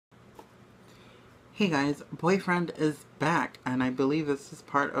Hey guys, Boyfriend is back, and I believe this is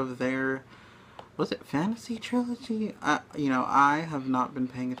part of their, was it fantasy trilogy? I have not been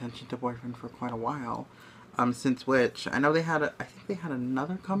paying attention to Boyfriend for quite a while, since which, I know I think they had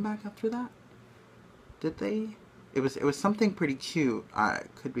another comeback after that? Did they? It was something pretty cute, I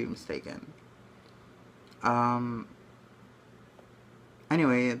could be mistaken.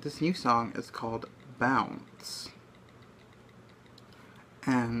 Anyway, this new song is called Bounce,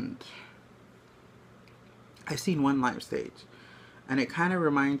 and I've seen one live stage, and it kind of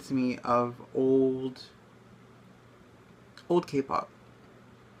reminds me of old K-pop.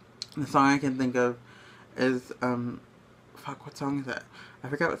 The song I can think of is, fuck, what song is it? I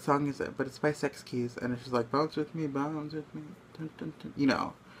forgot what song is it, but it's by Sex Keys, and it's just like, bounce with me, dun, dun,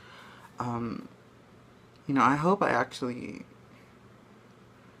 dun. I hope I actually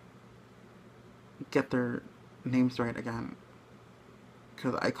get their names right again,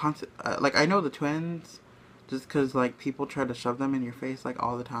 because I know the twins, just because, like, people try to shove them in your face, like,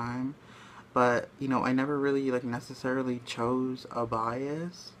 all the time. But, I never really, like, necessarily chose a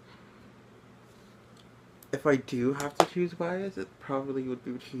bias. If I do have to choose bias, it probably would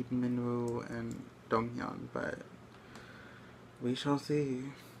be between Minwoo and Donghyun. But we shall see.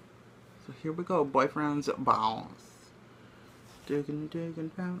 So here we go. Boyfriend's Bounce. Diggin',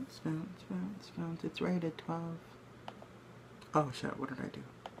 bounce, bounce, bounce, bounce. It's rated 12. Oh, shit. What did I do?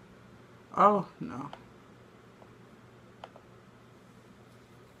 Oh, no.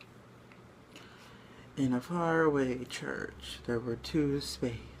 In a faraway church, there were two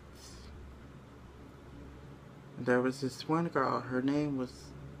spades. There was this one girl, her name was,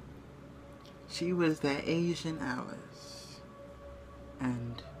 she was the Asian Alice.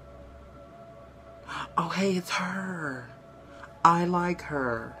 And, oh hey, it's her. I like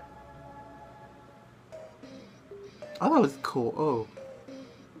her. Oh, that was cool. Oh.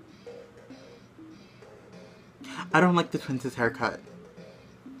 I don't like the twins' haircut.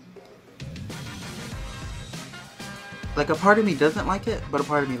 Like, a part of me doesn't like it, but a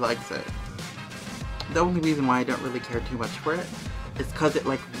part of me likes it. The only reason why I don't really care too much for it is because it,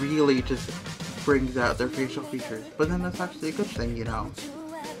 like, really just brings out their facial features. But then that's actually a good thing, you know?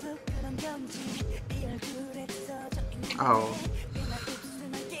 Oh.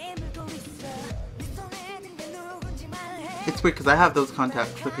 It's weird because I have those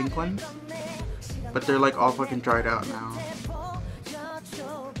contacts, the pink ones. But they're, like, all fucking dried out now.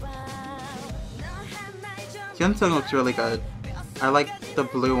 Hyunsung looks really good. I like the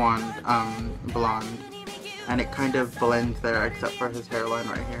blue one, blonde. And it kind of blends there except for his hairline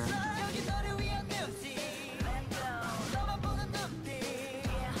right here.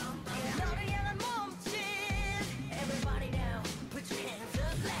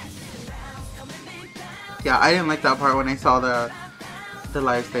 Yeah, I didn't like that part when I saw the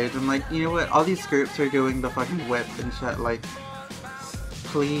live stage. I'm like, you know what? All these groups are doing the fucking whip and shit. Like,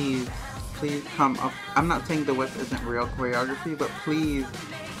 please come up. I'm not saying the whip isn't real choreography, but please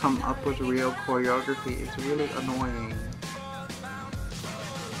come up with real choreography. It's really annoying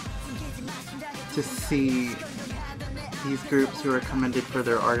to see these groups who are commended for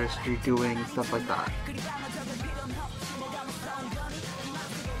their artistry doing stuff like that.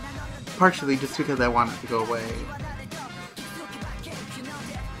 Partially just because I want it to go away.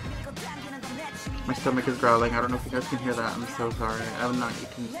 My stomach is growling. I don't know if you guys can hear that. I'm so sorry. I have not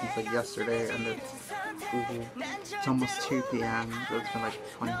eaten since like yesterday, and it's almost 2 p.m. So it's been like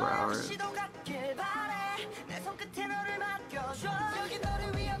 24 hours.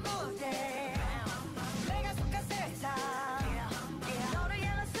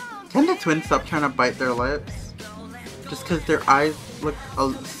 Can the twins stop trying to bite their lips? Just because their eyes look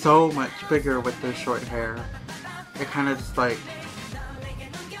so much bigger with their short hair. It kind of just like...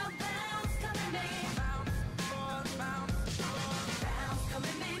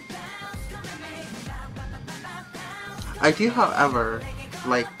 I do, however,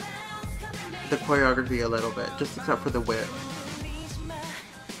 like the choreography a little bit, just except for the whip.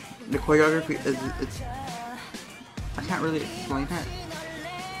 The choreography it's I can't really explain it.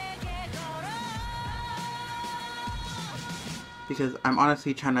 Because I'm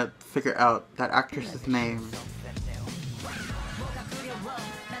honestly trying to figure out that actress's name.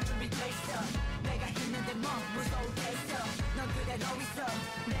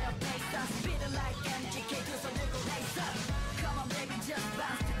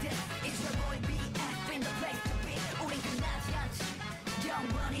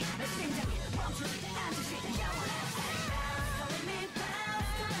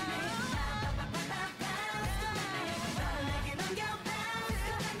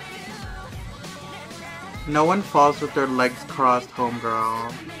 No one falls with their legs crossed,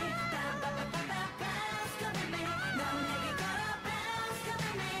 homegirl.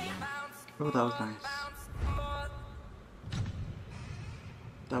 Oh, that was nice.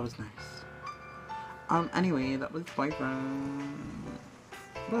 That was nice. Anyway, that was Boyfriend.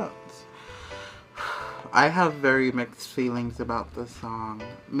 But I have very mixed feelings about the song.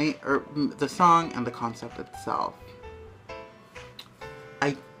 The song and the concept itself.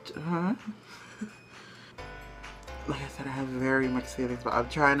 Like I said, I have very mixed feelings, but I'm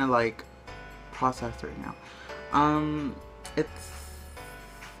trying to like process right now.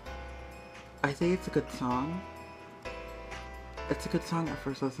 I think it's a good song. It's a good song at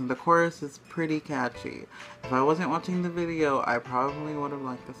first listen. The chorus is pretty catchy. If I wasn't watching the video, I probably would have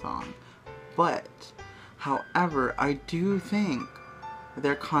liked the song. But, however, I do think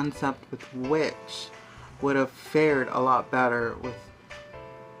their concept with Witch would have fared a lot better with...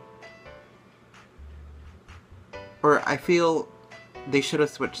 Or I feel they should have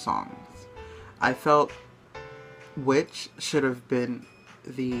switched songs. I felt Witch should have been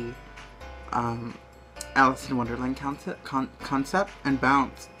the Alice in Wonderland concept, and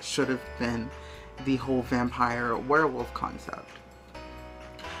Bounce should have been the whole vampire werewolf concept.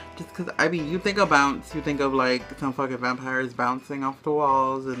 Just because, I mean, you think of Bounce, you think of like some fucking vampires bouncing off the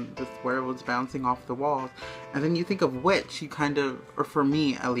walls and this werewolves bouncing off the walls. And then you think of Witch, you kind of, or for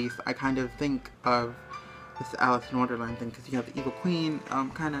me at least, I kind of think of this Alice in Wonderland thing, because you have the evil queen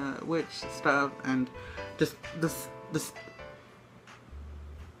kind of witch stuff, and just this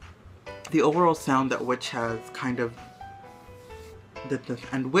the overall sound that Witch has kind of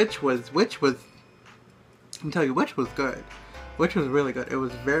and Witch was I can tell you, Witch was good. Witch was really good. It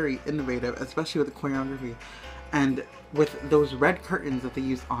was very innovative, especially with the choreography. And with those red curtains that they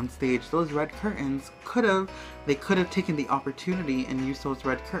used on stage, those red curtains they could have taken the opportunity and used those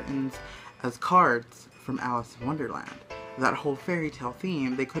red curtains as cards from Alice in Wonderland. That whole fairy tale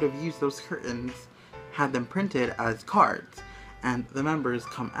theme, they could have used those curtains, had them printed as cards, and the members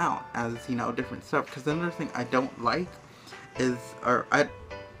come out as, you know, different stuff. Because another thing I don't like is, or I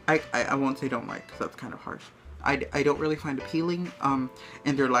won't say don't like, because that's kind of harsh. I don't really find appealing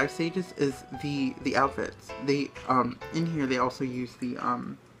in their live stages is the outfits. They in here they also use the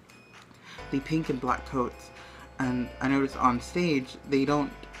pink and black coats, and I noticed on stage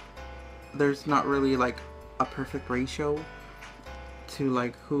there's not really like a perfect ratio to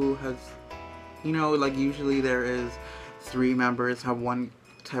like who has, you know, like usually there is 3 members have one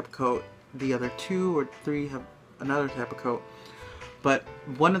type of coat, the other 2 or 3 have another type of coat. But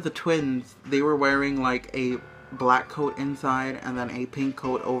one of the twins, they were wearing like a black coat inside and then a pink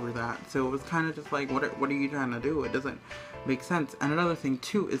coat over that. So it was kind of just like, what are you trying to do? It doesn't make sense. And another thing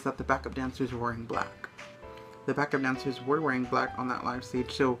too is that the backup dancers were wearing black. The backup dancers were wearing black on that live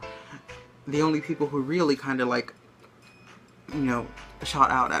stage. So the only people who really kind of like, you know, shot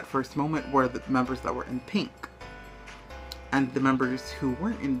out at first moment were the members that were in pink. And the members who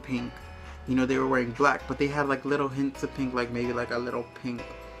weren't in pink, you know, they were wearing black, but they had like little hints of pink, like maybe like a little pink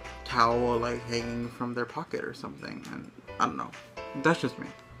towel like hanging from their pocket or something. And I don't know, that's just me.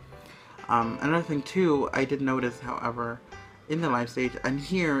 Another thing too, I did notice, however, in the live stage, and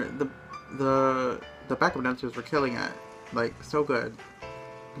here the backup dancers were killing it, like so good.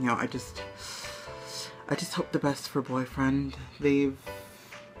 You know, I just hope the best for Boyfriend. They've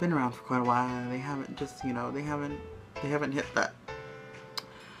been around for quite a while. They haven't just, you know, they haven't hit that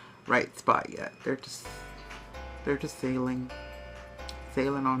right spot yet. They're just sailing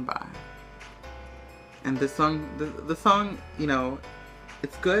on by. And the song, you know,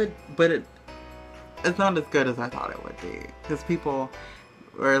 it's good, but it's not as good as I thought it would be. Because people,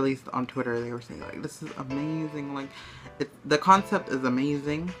 or at least on Twitter, they were saying like, this is amazing. Like, the concept is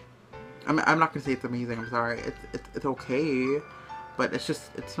amazing. I mean, I'm not gonna say it's amazing. I'm sorry. It's okay. But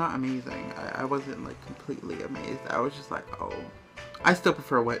it's not amazing. I wasn't like completely amazed. I was just like, oh. I still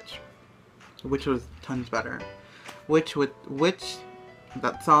prefer Witch. Witch was tons better. Witch,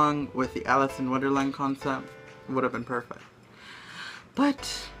 that song with the Alice in Wonderland concept would have been perfect. But,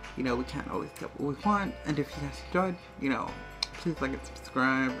 you know, we can't always get what we want. And if you guys enjoyed, you know, please like and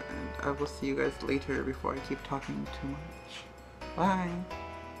subscribe. And I will see you guys later before I keep talking too much. Bye.